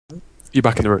You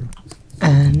back in the room?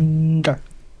 And go.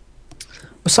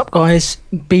 What's up, guys?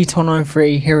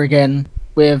 Beaton93 here again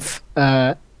with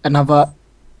another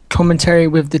commentary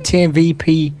with the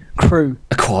TmVp crew.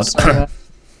 A quad. So,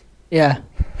 yeah,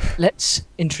 let's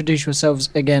introduce yourselves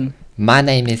again. My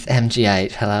name is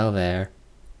MGH. Hello there.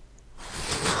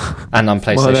 And I'm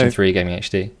PlayStation 3 Gaming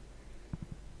HD.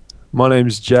 My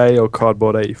name's Jay or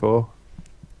Cardboard84.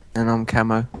 And I'm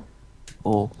Camo,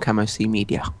 or Camo C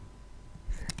Media.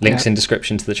 Links in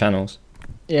description to the channels.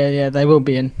 Yeah, they will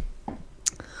be in.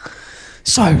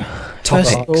 So,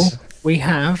 first of all, Topics. we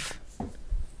have...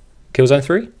 Killzone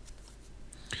 3?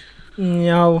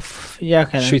 Yeah, okay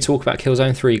then. Should we talk about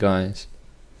Killzone 3, guys?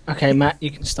 Okay, Matt,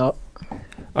 you can start.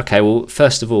 Okay, well,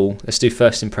 first of all, let's do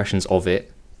first impressions of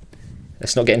it.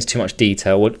 Let's not get into too much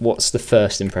detail. What's the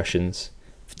first impressions?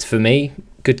 For me,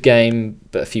 good game,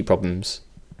 but a few problems.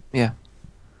 Yeah.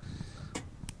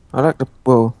 I like the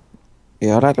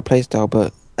playstyle,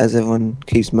 but as everyone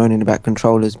keeps moaning about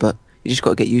controllers, but you just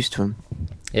got to get used to them.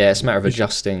 Yeah, it's a matter of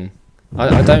adjusting.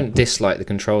 I don't dislike the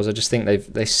controls. I just think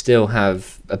they still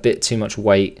have a bit too much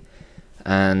weight,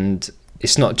 and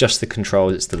it's not just the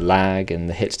controls; it's the lag and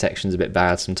the hit detection's a bit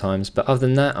bad sometimes. But other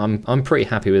than that, I'm pretty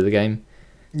happy with the game.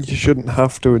 You shouldn't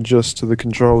have to adjust to the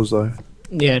controls though.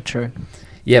 Yeah, true.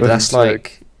 Yeah, but But that's it's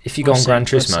like if you go on I've Gran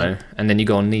seen- Turismo and then you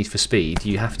go on Need for Speed,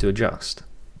 you have to adjust.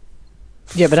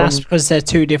 Yeah, but that's From- because they're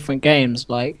two different games.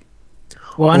 Like,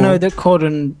 well, I know that COD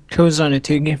and Killzone are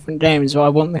two different games, but I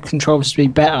want the controls to be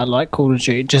better, like Call of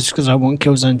Duty, just because I want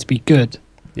Killzone to be good.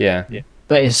 Yeah.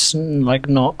 But it's like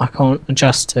not. I can't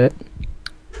adjust to it.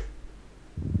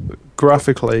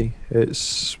 Graphically,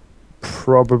 it's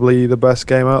probably the best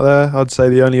game out there. I'd say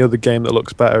the only other game that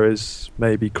looks better is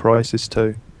maybe Crysis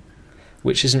 2.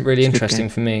 Which isn't really It's a good interesting game.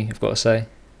 for me, I've got to say.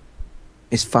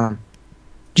 It's fun.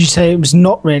 Did you say it was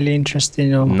not really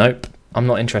interesting? Or Nope, I'm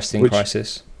not interested in Which-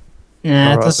 Crysis. yeah,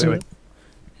 it Alright, doesn't.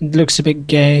 It looks a bit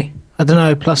gay. I don't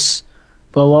know. Plus,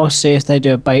 well, I'll see if they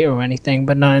do a beta or anything.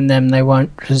 But knowing them, they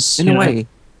won't. Because In a way,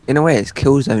 it's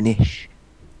Killzone-ish.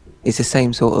 It's the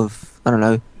same sort of, I don't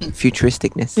know,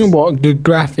 futuristicness. what good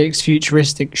graphics,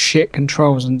 futuristic shit,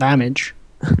 controls and damage.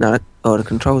 No, the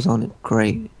controls aren't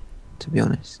great, to be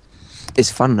honest. It's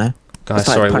fun though. Guys, It's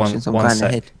like sorry, punching some one guy in the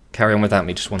sec. head. Carry on without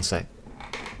me, just 1 sec.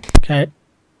 Okay,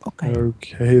 Okay.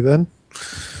 Okay then.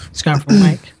 it's going for a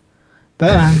make.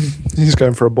 But He's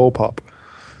going for a ball pop.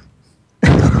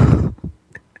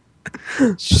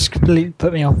 it's just completely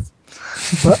put me off.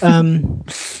 But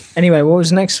anyway, what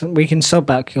was next? We can sub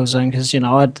about Killzone because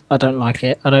I don't like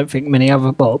it. I don't think many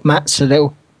other. Well, Matt's a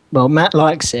little. Well, Matt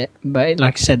likes it, but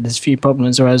like I said, there's a few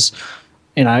problems. Whereas,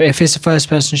 if it's a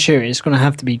first-person shooter, it's going to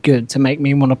have to be good to make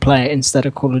me want to play it instead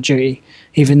of Call of Duty.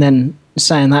 Even then,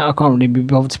 saying that, I can't really be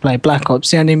bothered to play Black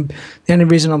Ops. The only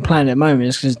reason I'm playing it at the moment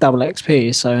is because it's double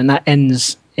XP. So, and that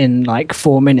ends in like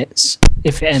 4 minutes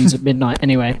if it ends at midnight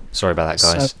anyway. Sorry about that,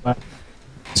 guys. So,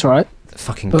 it's all right.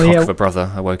 Fucking But cock yeah. of a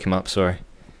brother, I woke him up, sorry.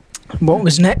 What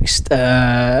was next?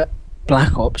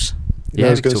 Black Ops. Yeah, I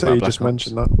was we can going to talk say about you Black just Ops.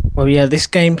 mentioned that. Well, yeah, this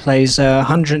game plays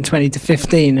 120 to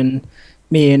 15, and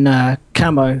me and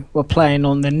Camo were playing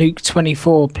on the Nuke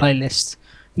 24 playlist.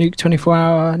 Nuke 24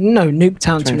 hour? No,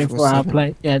 Nuketown 24 hour 24/7.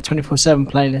 play. Yeah,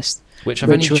 24/7 playlist. Which I've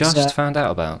Which only was, just found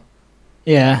out about.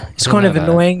 Yeah, it's I kind didn't of know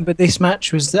that. annoying, but this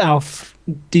match was our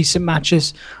decent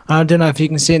matches. I don't know if you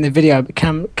can see in the video, but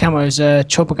Camo's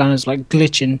chopper gun is like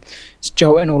glitching. It's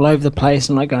jolting all over the place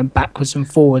and like going backwards and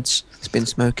forwards. It's been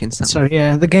smoking something. So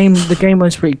yeah, the game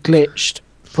was pretty glitched.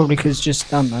 Probably because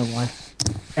just I don't know why.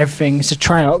 Everything. It's a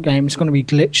tryout game. It's going to be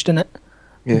glitched in it.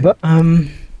 Yeah. But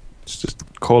It's just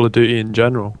Call of Duty in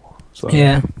general. So.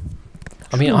 yeah.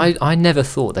 I mean, I never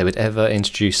thought they would ever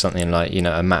introduce something like,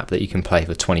 a map that you can play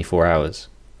for 24 hours.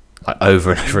 Like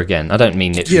over and over again. I don't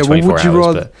mean literally Yeah, well, 24 would you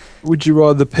hours, rather would you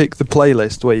rather pick the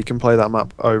playlist where you can play that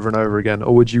map over and over again,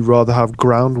 or would you rather have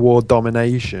ground war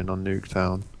domination on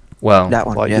Nuketown? well, That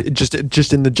one, Like yeah.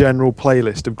 just in the general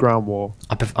playlist of ground war.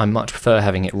 I much prefer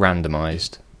having it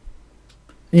randomised.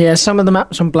 Yeah, some of the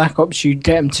maps on Black Ops you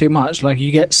get them too much. Like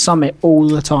you get Summit all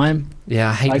the time. Yeah,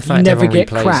 I hate Like the you fact never everyone get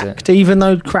replays cracked. it. Even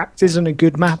though cracked isn't a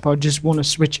good map, I just want to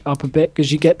switch it up a bit because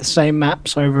you get the same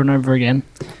maps over and over again.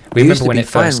 We It used remember to when be it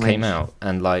first fine, came Rich. out,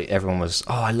 and like everyone was,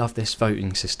 "Oh, I love this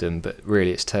voting system," but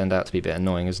really, it's turned out to be a bit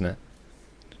annoying, isn't it?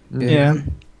 Yeah.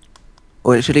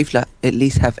 Or it should at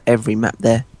least have every map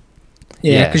there.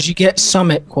 Yeah, Yeah. because you get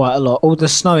Summit quite a lot. All the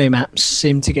snowy maps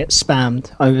seem to get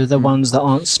spammed over the ones that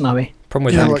aren't snowy. Problem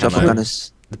with Yeah, that like Chopper camo,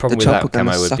 gunners. the problem the with that chopper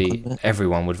gunners camo would suck be on that.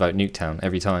 everyone would vote Nuketown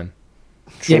every time.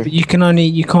 Yeah, True. but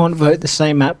you can't vote the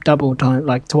same map double time,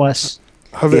 like twice.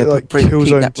 Have Yeah, it like but keep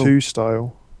Killzone that 2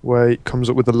 style. where it comes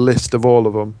up with a list of all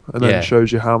of them and then Yeah.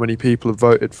 shows you how many people have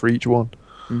voted for each one.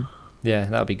 Yeah,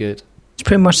 that would be good. It's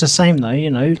pretty much the same though, you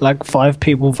know, like 5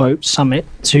 people vote Summit,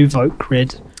 2 vote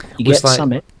Grid. You Was get like-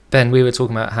 Summit. Ben, we were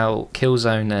talking about how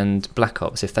Killzone and Black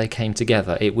Ops, if they came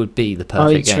together, it would be the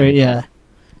perfect True, game. yeah.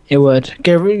 It would.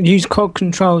 Use COD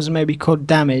controls and maybe COD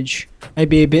damage.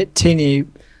 Maybe a bit tiny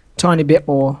bit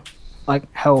more, like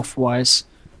health-wise.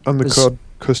 And the There's- COD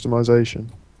customization.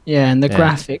 Yeah, and the Yeah.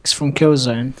 graphics from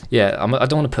Killzone. Yeah, I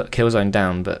don't want to put Killzone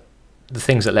down, but the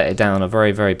things that let it down are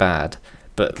very, very bad.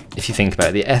 But if you think about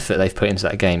it, the effort they've put into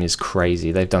that game is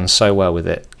crazy. They've done so well with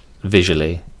it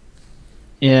visually.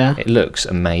 Yeah. It looks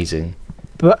amazing.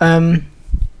 But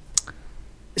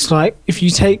it's like if you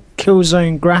take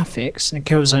Killzone graphics and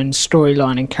Killzone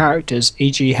storyline and characters,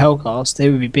 e.g. Hellcast, they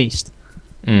would be beast.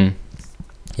 Mm.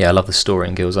 Yeah, I love the story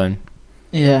in Killzone.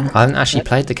 Yeah. I haven't actually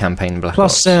played the campaign in Black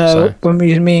Plus, Ops. So. when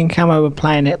me and Camo were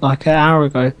playing it like an hour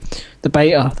ago, the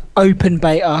beta, open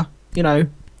beta, you know,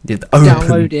 Yeah,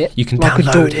 download it. You can like a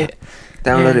download door. it.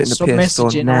 Download it in the stop PS Store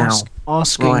messaging, now.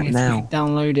 asking Right if now. you can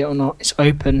download it or not. It's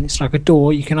open. It's like a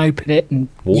door. You can open it and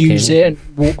Walk use in. it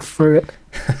and walk through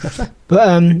it.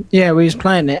 But yeah, we was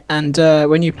playing it, and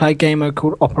when you play a game mode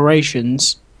called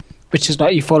Operations, which is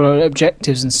like you follow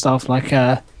objectives and stuff, like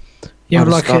you have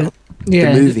the like start a of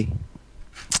yeah, the movie.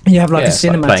 you have like Yeah, a it's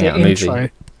like playing cinematic out a movie. intro.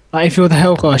 Like if you're the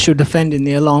Hellcast, you're defending,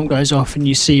 the alarm goes off, and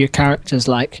you see your characters.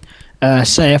 Like,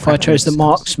 say if I chose the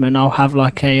marksman, I'll have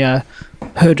like a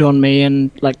hood on me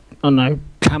and like I don't know,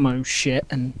 camo shit,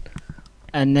 and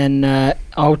then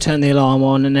I'll turn the alarm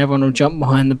on, and everyone will jump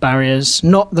behind the barriers.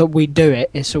 Not that we do it;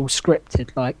 it's all scripted.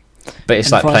 Like, But it's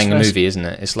and like vice playing a versa. movie, isn't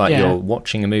it? It's like Yeah. you're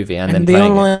watching a movie and, and then the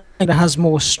playing it. online has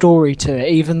more story to it,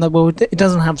 even though it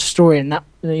doesn't have story in that.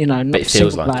 You know, not But it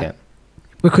feels single like player. it.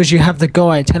 Because you have the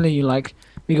guy telling you like,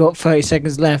 we got 30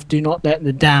 seconds left. Do not let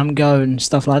the dam go and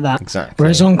stuff like that. Exactly.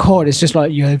 Whereas on COD, it's just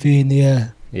like UAV in the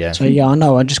air. Yeah. So yeah, I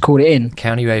know. I just called it in.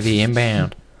 Counter UAV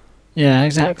inbound. Yeah,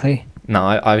 exactly. No,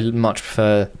 I much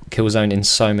prefer Killzone in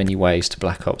so many ways to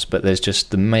Black Ops, but there's just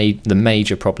the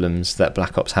major problems that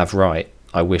Black Ops have right,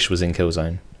 I wish was in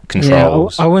Killzone.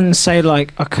 Controls. Yeah, I wouldn't say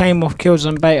like I came off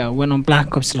Killzone beta, went on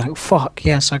Black Ops, like fuck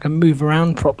yes, I can move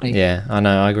around properly. Yeah, I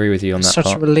know, I agree with you on It's that such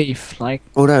part. a relief. Like,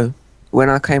 Although, when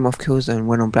I came off Killzone and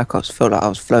went on Black Ops, felt like I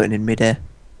was floating in midair.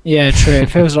 yeah, true. It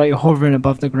feels like you're hovering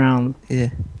above the ground. Yeah.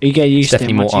 You get It's used to it.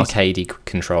 definitely more much easier. arcadey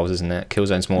controls, isn't it?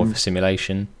 Killzone's more of a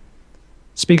simulation.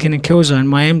 Speaking of Killzone,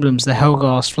 my emblem's the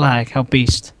Hellgast flag. How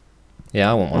beast.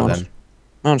 Yeah, I want one of Nice. them.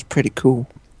 That pretty cool.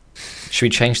 Should we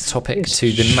change the topic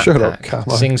to the map Shut up, pack?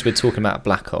 Camo. Since we're talking about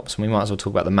Black Ops, we might as well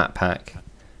talk about the map pack.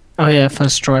 Oh yeah,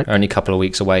 First Strike. Only a couple of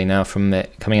weeks away now from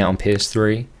it coming out on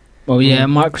PS3. Well, yeah,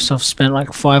 Microsoft spent like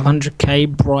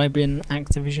 500k bribing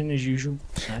Activision as usual.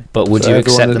 So, But would So you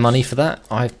everyone accept is- the money for that?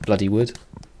 I bloody would.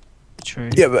 true.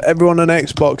 Yeah, but everyone on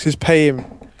Xbox is paying.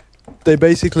 They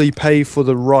basically pay for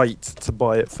the right to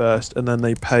buy it first, and then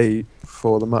they pay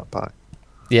for the map pack.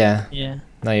 Yeah, Yeah.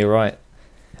 no, you're right.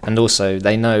 And also,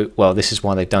 they know, well, this is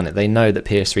why they've done it. They know that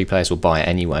PS3 players will buy it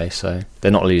anyway, so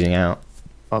they're not losing out.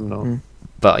 I'm not.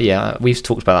 But yeah, we've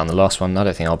talked about that on the last one. I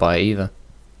don't think I'll buy it either.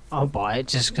 I'll buy it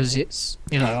just because it's,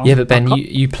 you know. Yeah, but Ben, I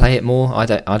you play it more. I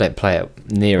don't play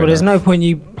it near Well, there's enough. no point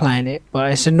you playing it, but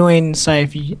it's annoying. Say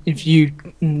if you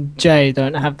and Jay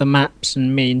don't have the maps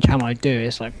and me and Chamo do,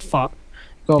 it's like fuck.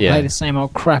 Gotta Yeah. play the same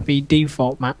old crappy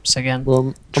default maps again. Well,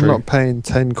 I'm True. not paying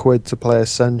 10 quid to play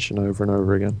Ascension over and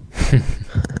over again.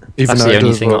 That's though the it only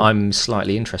does thing look- I'm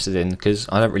slightly interested in because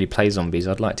I don't really play zombies.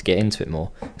 I'd like to get into it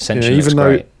more. Yeah, Ascension looks even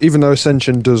great. though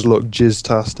Ascension does look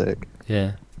jizz-tastic.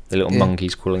 Yeah, the little Yeah.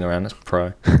 monkeys crawling around. That's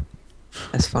pro.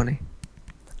 That's funny.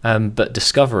 But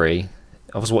Discovery,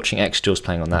 I was watching X-Jaws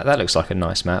playing on that. That looks like a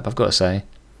nice map, I've got to say.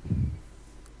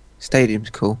 Stadium's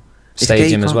cool. It's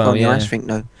Stadium you as can't well, go on yeah. The ice rink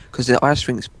though, because the ice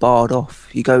rink's barred off.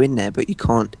 You go in there, but you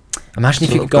can't. Imagine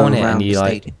if you sort could of go on it around and the you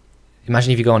like. stadium.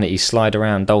 Imagine if you go on it, you slide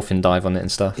around, dolphin dive on it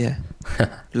and stuff. Yeah.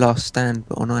 Last stand,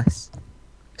 but on ice.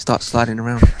 Start sliding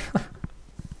around.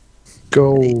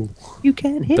 Goal. You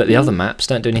can't hit But the me. other maps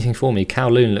don't do anything for me.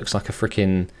 Kowloon looks like a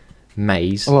freaking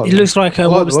maze. I like It them. looks like I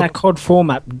like what was the that COD 4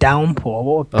 map? Downpour.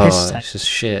 What a Oh, piss take. it's just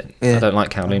shit. Yeah. I don't like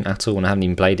Kowloon at all, and I haven't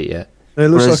even played it yet. It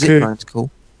looks Whereas like a Zipline's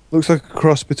cool.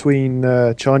 cross between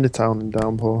Chinatown and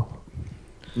Downpour.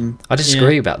 I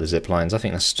disagree about the zip lines. I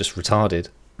think that's just retarded.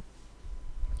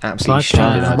 Absolutely Like, stupid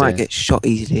You idea. might get shot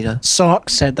easily though.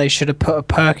 Sark said they should have put a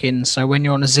perk in so when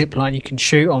you're on a zip line you can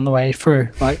shoot on the way through,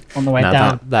 like on the way Now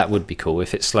down. that would be cool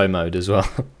if it's slow mode as well.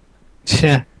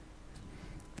 Yeah.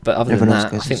 But other than Everyone else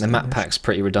that, I goes think the in map slow mode. pack's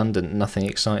pretty redundant. Nothing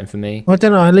exciting for me. Well, I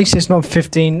don't know. At least it's not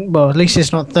 15. Well, at least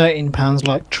it's not £13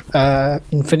 like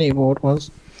Infinity Ward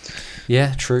was.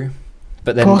 Yeah, true.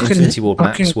 But then Oh, I can- Infinity Ward I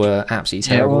maps can- were absolutely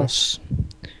Yeah, it terrible. was.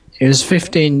 It was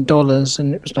 $15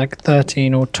 and it was like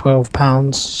 13 or 12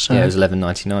 pounds. So Yeah, it was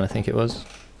 11.99, I think it was.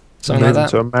 Something Moving like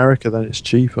to that. America, then it's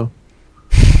cheaper.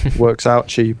 Works out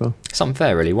cheaper. It's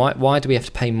unfair, really. Why do we have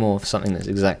to pay more for something that's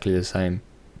exactly the same?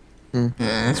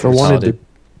 It's If I wanted retarded.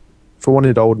 if I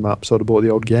wanted old maps, I'd have bought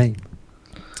the old game.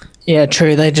 yeah,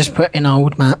 true. They just put in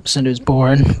old maps and it was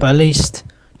boring. But at least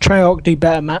Treyarch do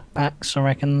better map packs. I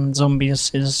reckon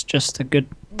Zombies is just a good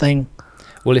thing.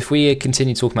 Well, if we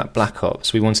continue talking about Black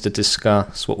Ops, we wanted to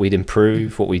discuss what we'd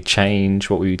improve, what we'd change,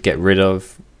 what we would get rid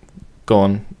of. Go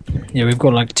on, Yeah, we've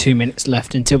got like 2 minutes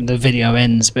left until the video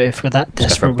ends. But if we're that just go for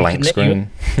desperate, a blank we can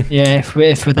screen. yeah, if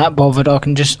we're that bothered, I've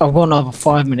got another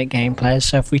 5-minute gameplay.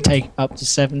 So if we take it up to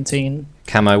 17,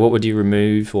 Camo, what would you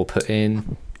remove or put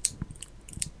in?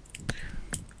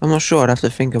 I'm not sure. I'd have to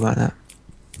think about that.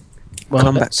 well,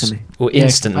 Come back let's- to me. Well, Yeah,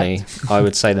 instantly, I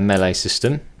would say the melee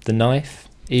system, the knife,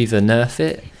 either nerf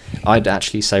it. I'd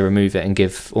actually say remove it and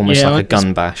give almost Yeah, like a I'd-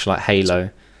 gun bash, like Halo.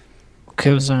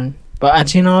 Killzone. But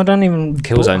actually, no, I don't even.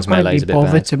 Killzone's I can't melee's be a bit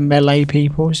bothered bad. to melee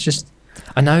people. It's just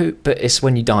I know, but it's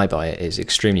when you die by it, it's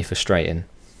extremely frustrating.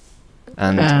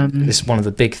 And it's one of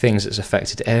the big things that's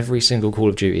affected every single Call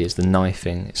of Duty is the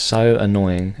knifing. It's so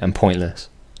annoying and pointless.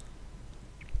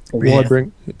 Why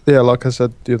bring? Yeah, like I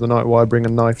said the other night, why bring a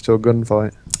knife to a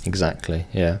gunfight? Exactly,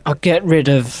 yeah. I'll get rid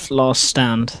of Last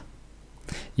Stand.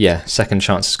 Yeah, second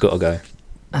chance has got to go.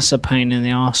 That's a pain in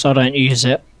the arse. I don't use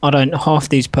it. I don't half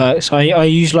these perks. I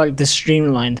use like the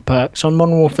streamlined perks. On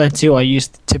Modern Warfare 2, I use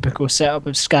the typical setup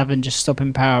of Scavenger,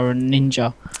 Stopping Power, and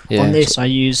Ninja. Yeah. On this, I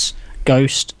use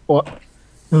Ghost or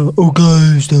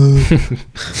Ghost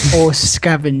or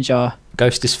Scavenger.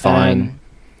 Ghost is fine.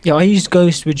 Yeah, I used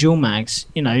Ghost with dual mags.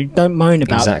 You know, don't moan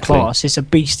about Exactly. the class. It's a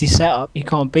beastie setup. You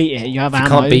can't beat it. You have If you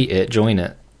ammo. can't beat it, join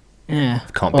it. Yeah. If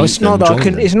you can't Well, beat it's not them, that I join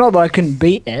can. them. It's not that I couldn't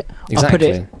beat it. I put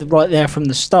it right there from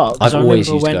the start. 'cause I've I always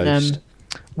remember used when Ghost.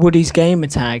 Woody's gamer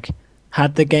tag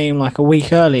had the game like a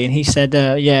week early, and he said,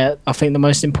 "Yeah, I think the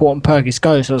most important perk is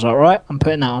Ghost." I was like, "Right, I'm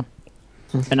putting that on,"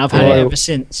 and I've had Well, it ever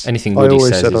since. Anything I Woody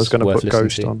always says said I was is going to worth put listening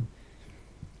Ghost to. on,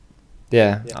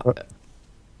 Yeah.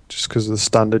 just because of the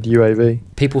standard UAV.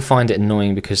 People find it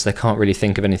annoying because they can't really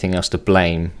think of anything else to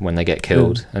blame when they get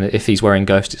killed. And if he's wearing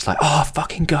Ghost, it's like, oh,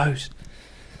 fucking Ghost.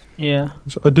 Yeah,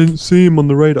 So I didn't see him on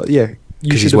the radar. Yeah, you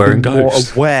 'Cause he's should have wearing been more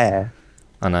Ghost. aware.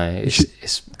 I know.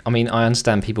 It's. I mean, I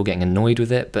understand people getting annoyed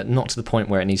with it, but not to the point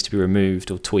where it needs to be removed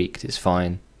or tweaked. It's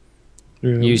fine.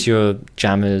 Yeah. Use your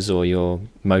jammers or your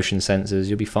motion sensors.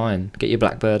 You'll be fine. Get your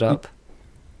Blackbird up.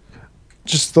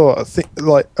 Just thought, I think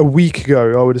like a week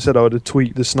ago, I would have said I would have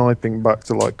tweaked the sniping back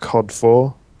to like COD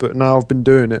 4, but now I've been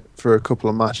doing it for a couple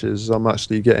of matches. I'm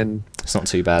actually getting It's not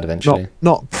too bad eventually.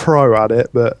 not pro at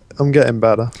it, but I'm getting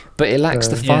better. But it lacks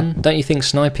the Yeah. fun. Don't you think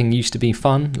sniping used to be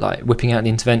fun? Like whipping out the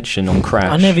intervention on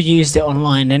Crash. I never used it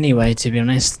online anyway, to be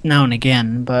honest. Now and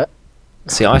again, but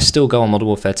See, I still go on Modern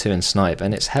Warfare 2 and snipe,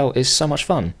 and it's so much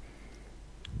fun.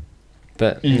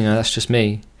 But, you know, that's just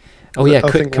me. Oh, yeah,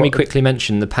 I think can we what- quickly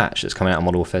mention the patch that's coming out on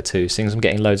Modern Warfare 2? Seeing as I'm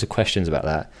getting loads of questions about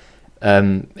that.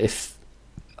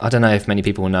 I don't know if many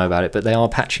people will know about it, but they are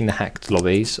patching the hacked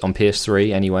lobbies on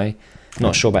PS3 anyway.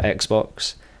 Not sure about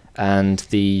Xbox. And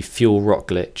the fuel rock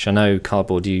glitch. I know,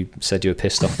 Cardboard, you said you were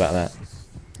pissed off about that.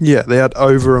 Yeah, they had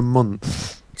over a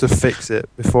month to fix it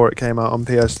before it came out on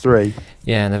PS3.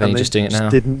 Yeah, and they're only and they just doing it now.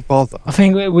 Didn't bother. I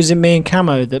think it was me and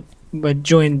Camo that we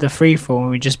joined the freefall and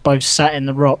we just both sat in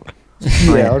the rock.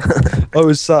 Yeah, I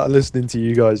was sat listening to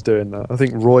you guys doing that. I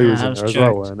think Roy was Nah, in that there was as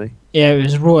well, jokes. weren't he? Yeah, it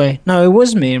was Roy. No, it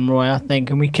was me and Roy, I think,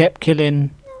 and we kept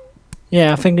killing.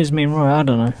 Yeah, I think it was me and Roy. I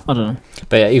don't know.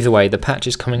 But yeah, either way, the patch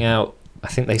is coming out, I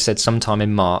think they said sometime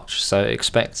in March, so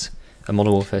expect a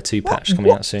Modern Warfare 2 patch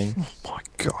coming out soon. Oh my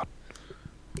god.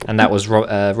 And that was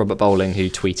Robert Bowling who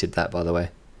tweeted that, by the way.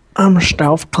 I'm a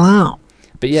stealth clown.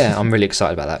 But yeah, I'm really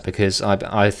excited about that because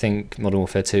I think Modern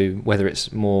Warfare 2, whether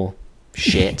it's more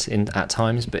shit at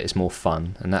times, but it's more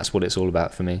fun, and that's what it's all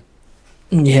about for me.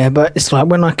 Yeah, but it's like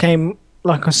when I came,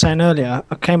 like I was saying earlier,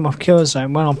 I came off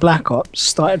Killzone, went on Black Ops,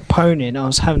 started poning, I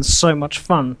was having so much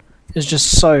fun. It was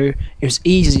just it was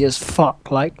easy as fuck.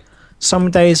 Like,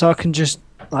 some days I can just,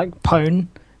 like, pone,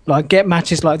 like, get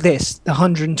matches like this, the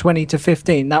 120 to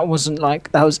 15, that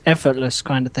was effortless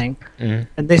kind of thing. Mm.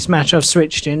 And this match I've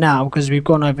switched to now, because we've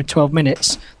gone over 12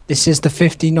 minutes, this is the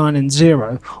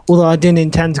 59-0. Although I didn't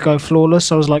intend to go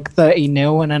flawless, I was like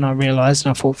 30-0, and then I realised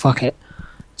and I thought, fuck it.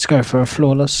 Let's go for a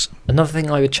flawless. Another thing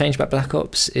I would change about Black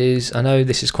Ops is, I know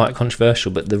this is quite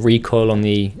controversial, but the recoil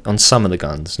on some of the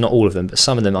guns, not all of them, but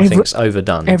some of them I think is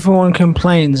overdone Everyone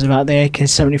complains about the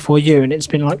AK-74U, and it's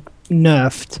been like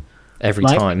nerfed every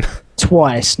like, time.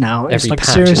 twice now. It's Every like, patch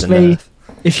is a seriously,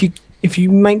 nerf. if you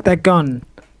make that gun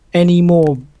any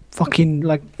more fucking,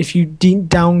 like, if you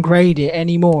downgrade it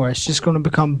anymore, it's just going to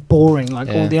become boring like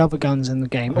all Yeah. the other guns in the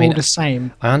game, I mean, all the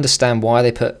same. I understand why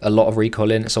they put a lot of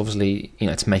recoil in. It's obviously, you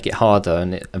know, to make it harder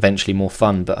and eventually more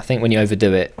fun. But I think when you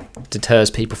overdo it, deters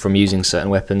people from using certain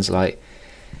weapons. Like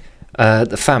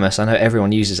the FAMAS, I know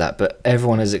everyone uses that, but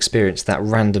everyone has experienced that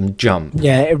random jump.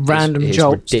 Yeah, it random It's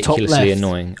jolts top ridiculously left.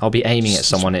 annoying. I'll be aiming at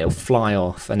someone, it'll fly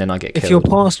off, and then I get If killed. you're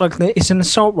past, like, it's an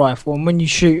assault rifle, and when you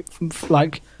shoot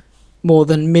like more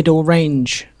than middle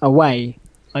range away,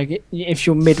 like if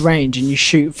you're mid range and you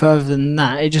shoot further than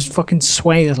that, it just fucking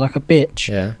sways like a bitch.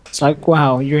 Yeah. It's like,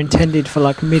 wow, you're intended for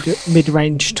like mid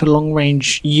range to long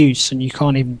range use, and you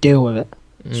can't even deal with it.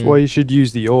 That's why you should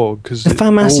use the AUG, because The it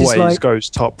FAMAS is always like- goes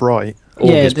top right. AUG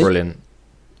Yeah, is the- brilliant.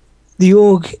 The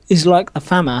AUG is like the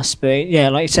FAMAS, but yeah,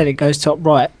 like you said, it goes top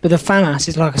right. But the FAMAS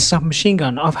is like a submachine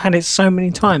gun. I've had it so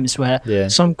many times where Yeah.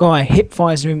 some guy hip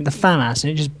fires me with the FAMAS,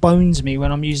 and it just bones me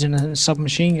when I'm using a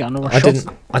submachine gun or a I shot. don't It's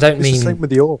the same mean with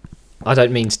the AUG. I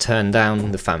don't mean to turn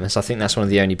down the FAMAS. I think that's one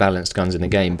of the only balanced guns in the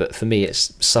game. But for me,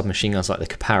 it's submachine guns like the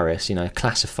Caparis, you know,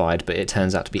 classified, but it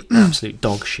turns out to be absolute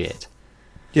dog shit.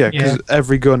 Yeah, because Yeah.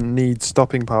 every gun needs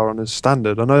stopping power on as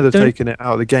standard. I know they've Don't- taken it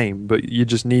out of the game, but you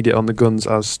just need it on the guns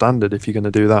as standard if you're going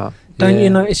to do that. Don't Yeah. you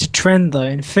notice a trend though?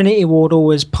 Infinity Ward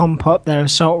always pump up their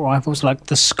assault rifles like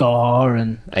the Scar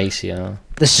and ACR,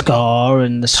 the Scar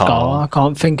and the Tar. Scar. I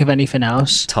can't think of anything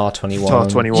else. TAR 21. TAR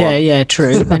 21. Yeah, yeah,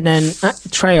 true. And then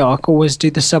Treyarch always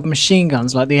do the submachine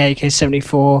guns like the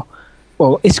AK-74.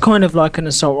 Well, it's kind of like an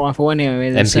assault rifle anyway.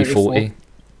 the 74. MP40.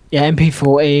 Yeah,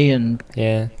 MP40 and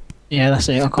Yeah. yeah, that's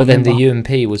it. I can't But then the remember.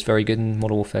 UMP was very good in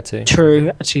Modern Warfare 2. True,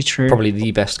 actually true. Probably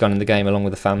the best gun in the game, along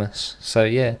with the FAMAS. So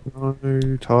yeah, No,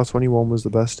 TAR 21 was the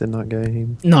best in that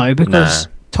game. No, because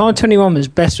Nah. TAR 21 was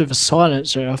best with a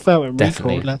silencer. I felt it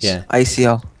definitely. recoiled less. Yeah,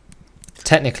 ACR.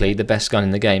 technically the best gun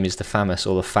in the game is the FAMAS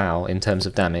or the FAL in terms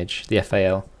of damage. The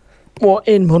FAL. What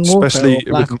in Modern Warfare? Especially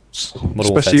or Black with, Ops? Modern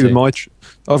Warfare especially with 2. my...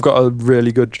 I've got a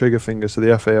really good trigger finger, so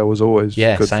the FAL was always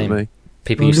Yeah, good same. for me.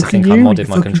 People used to think I modded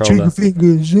my controller.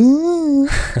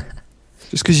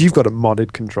 Just because you've got a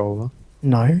modded controller.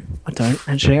 No, I don't.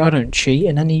 Actually, I don't cheat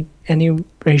in any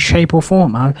shape or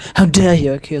form. How dare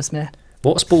you accuse me?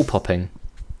 What's ball popping?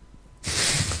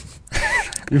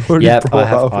 You've already Yep, brought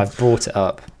that up. I've brought it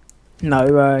up.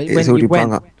 No, It's when already you brung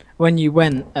went, up. when you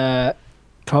went,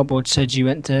 Cardboard said you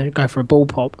went to go for a ball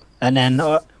pop, and then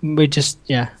we just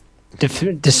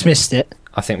dismissed it.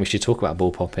 I think we should talk about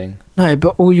ball popping. No,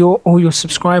 but all your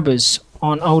subscribers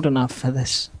aren't old enough for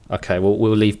this. Okay, well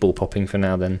we'll leave ball popping for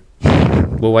now then.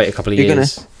 We'll wait a couple of You're gonna-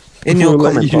 years. In your We'll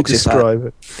let comment you box, it's like, describe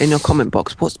it. in your comment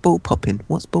box, what's ball popping?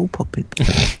 What's ball popping?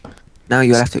 Now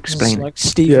you'll have to It's explain. like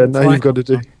Steve. Yeah, now you've got to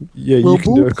do... Yeah, you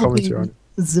can do a commentary on it.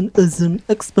 Is an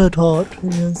expert art.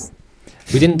 Yes.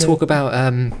 We didn't talk about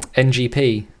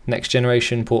NGP, Next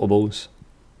Generation Portables.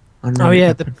 I know Oh it yeah,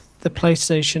 happened. the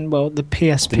PlayStation. Well, the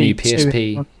PSP. The new 2,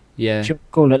 PSP. Yeah. if you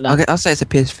call it that. I'll say it's a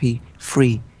PSP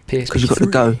free because you got to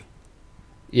PSP. go.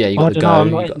 Yeah, you I got to don't know. I'm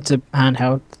go. not you got- into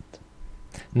handheld.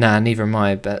 Nah, neither am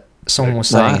I, but someone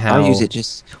was No, saying how... I use it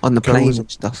just on the Go plane was and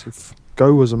stuff. massive-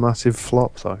 Go was a massive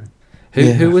flop, though. Who,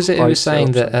 Yeah. who was it who Quite was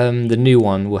saying that self-centered. the new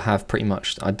one will have pretty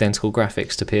much identical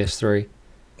graphics to PS3?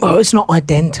 Well, it's not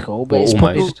identical, but Well, it's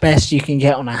probably the almost. best you can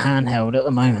get on a handheld at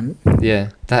the moment. Yeah,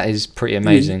 that is pretty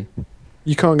amazing.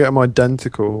 You can't get them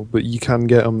identical, but you can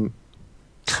get them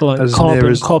as Carbon near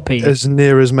as copy. as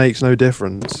near as makes no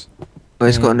difference. But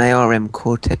it's got an ARM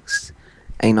Cortex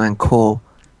A9 core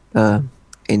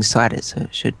inside it, so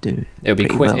it should do. It'll be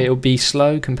pretty quick. well. It'll be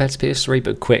slow compared to PS3,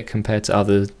 but quick compared to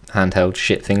other handheld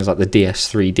shit things like the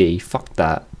DS3D. Fuck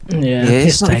that. yeah,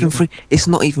 it's piss not even take. free. It's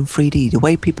not even 3D. The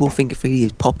way people think of 3D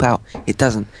is pop out. It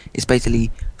doesn't. It's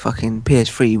basically fucking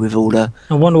PS3 with all the.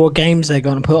 I wonder what games they're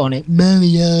going to put on it.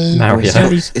 Mario. Mario. It's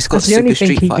got, it's got That's the only Super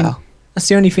thing Street keeping- Fighter. That's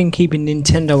the only thing keeping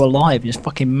Nintendo alive is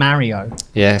fucking Mario.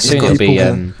 Yeah, soon got it'll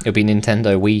people- be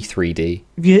Nintendo Wii 3D.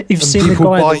 You've And seen the people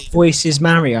guy buy- that voices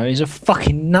Mario. He's a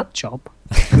fucking nut job.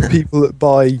 The people that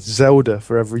buy Zelda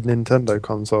for every Nintendo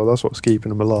console, that's what's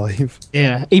keeping them alive.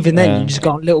 Yeah. Even then, Yeah. you just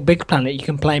got Little Big Planet. You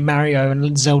can play Mario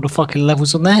and Zelda fucking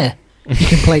levels on there. You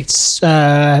can play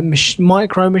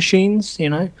micro machines. You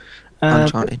know,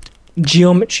 Uncharted.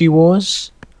 Geometry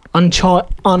Wars,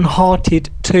 Unhearted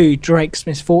 2, Drake's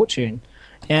Misfortune.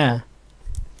 Yeah.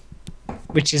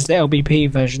 Which is the LBP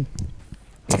version.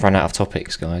 I've run out of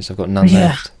topics, guys. I've got none Yeah.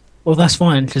 left. Well, that's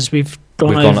fine because we've gone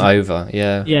We've over. gone over.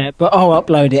 Yeah. Yeah, but I'll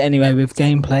upload it anyway with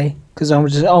gameplay because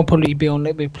I'll probably be on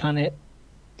Little Big Planet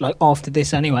like after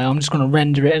this anyway. I'm just gonna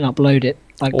render it and upload it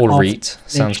like Or after Reet.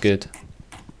 Sounds finished. good.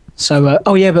 So,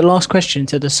 oh yeah, but last question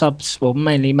to the subs, well,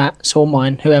 mainly Matt's or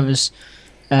mine, whoever's,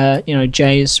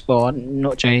 Jay's, well,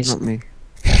 not Jay's, Not me.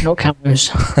 not Camo's.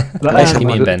 But, Basically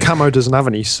me and Ben. Camo doesn't have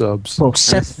any subs. well,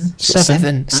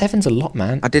 seven. Seven's a lot,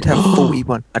 man. I did have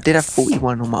 41. I did have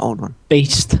 41 on my old one.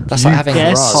 Beast. That's like having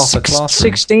Yes, half a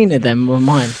classroom. 16 of them were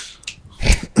mine.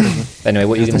 Anyway,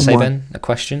 what are you going to say, One. Ben? A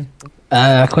question?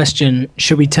 Question,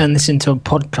 should we turn this into a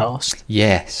podcast?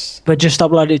 Yes. But just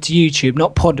upload it to YouTube,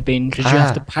 not Podbean, because you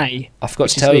have to pay. I forgot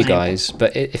which to is tell you lame. guys,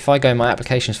 but if I go in my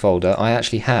applications folder, I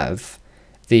actually have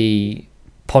the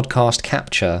podcast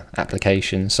capture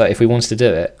application. So if we wanted to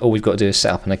do it, all we've got to do is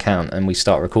set up an account and we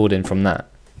start recording from that.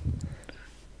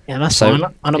 Yeah, that's So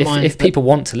fine. I don't mind. if people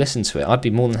want to listen to it, I'd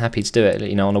be more than happy to do it.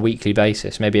 You know, on a weekly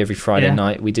basis. Maybe every Friday Yeah.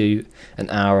 night we do an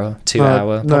hour, 2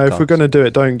 hour. No, if we're podcast. going to do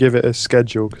it, don't give it a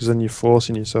schedule because then you're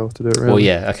forcing yourself to do it. Really. Well,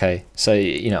 yeah, okay. So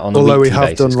you know, on a Although we weekly have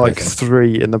basis, done like kind of.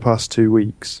 3 in the past 2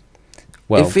 weeks.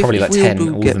 Well, If probably like we all 10.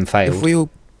 do All get- of them failed.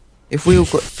 If we all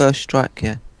got first strike,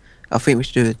 yeah, I think we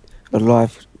should do a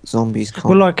live zombies con.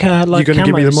 well, like You're going to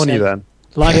give me Camo the money said, then?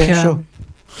 Like, Yeah, sure.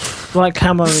 like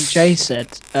Camo and Jay said,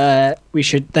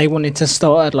 they wanted to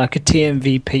start like a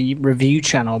TmVp review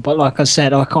channel, but like I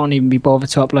said, I can't even be bothered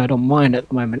to upload on mine at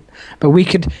the moment. But we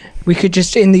could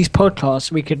just in these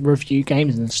podcasts we could review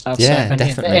games and stuff. Yeah, so if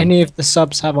definitely. any of the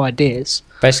subs have ideas,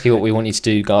 Basically, what we want you to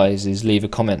do, guys, is leave a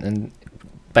comment and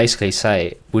basically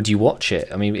say, would you watch it?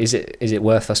 I mean, is it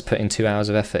worth us putting 2 hours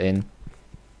of effort in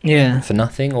yeah. for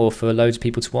nothing or for loads of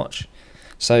people to watch?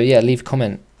 So yeah, leave a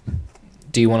comment.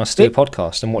 Do you want us to do a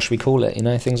podcast and what should we call it? You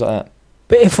know, things like that.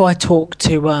 But if I talk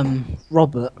to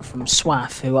Robert from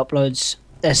SWAF, who uploads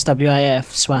SWAF,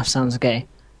 SWAF sounds gay.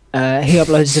 He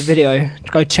uploads the video.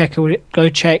 Go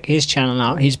check his channel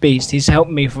out. He's beast. He's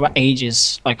helped me for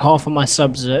ages. Like half of my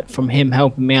subs are from him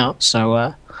helping me out.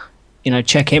 So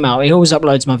check him out. He always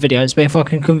uploads my videos. But if I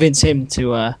can convince him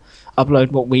to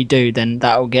upload what we do, then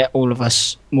that will get all of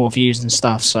us more views and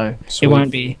stuff. So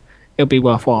Sweet. it'll be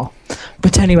worthwhile.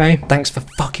 But anyway, Thanks for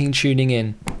fucking tuning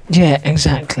in. yeah,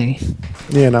 exactly.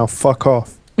 Yeah, now fuck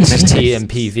off. It's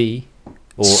TMPV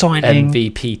or Signing.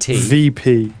 MVPT.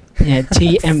 VP. Yeah,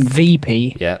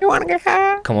 TmVp. Yeah.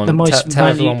 Come on, The most tell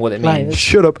everyone valued what it players. means.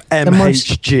 Shut up, most-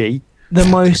 MHG. The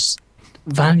most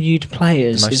valued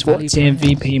players The most is what valued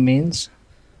TmVp means.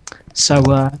 So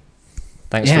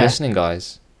Thanks for Yeah. listening,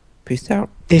 guys. Peace out.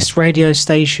 this radio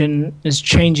station is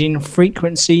changing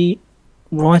frequency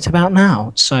right about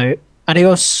now. So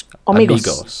adios, amigos.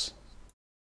 Amigos.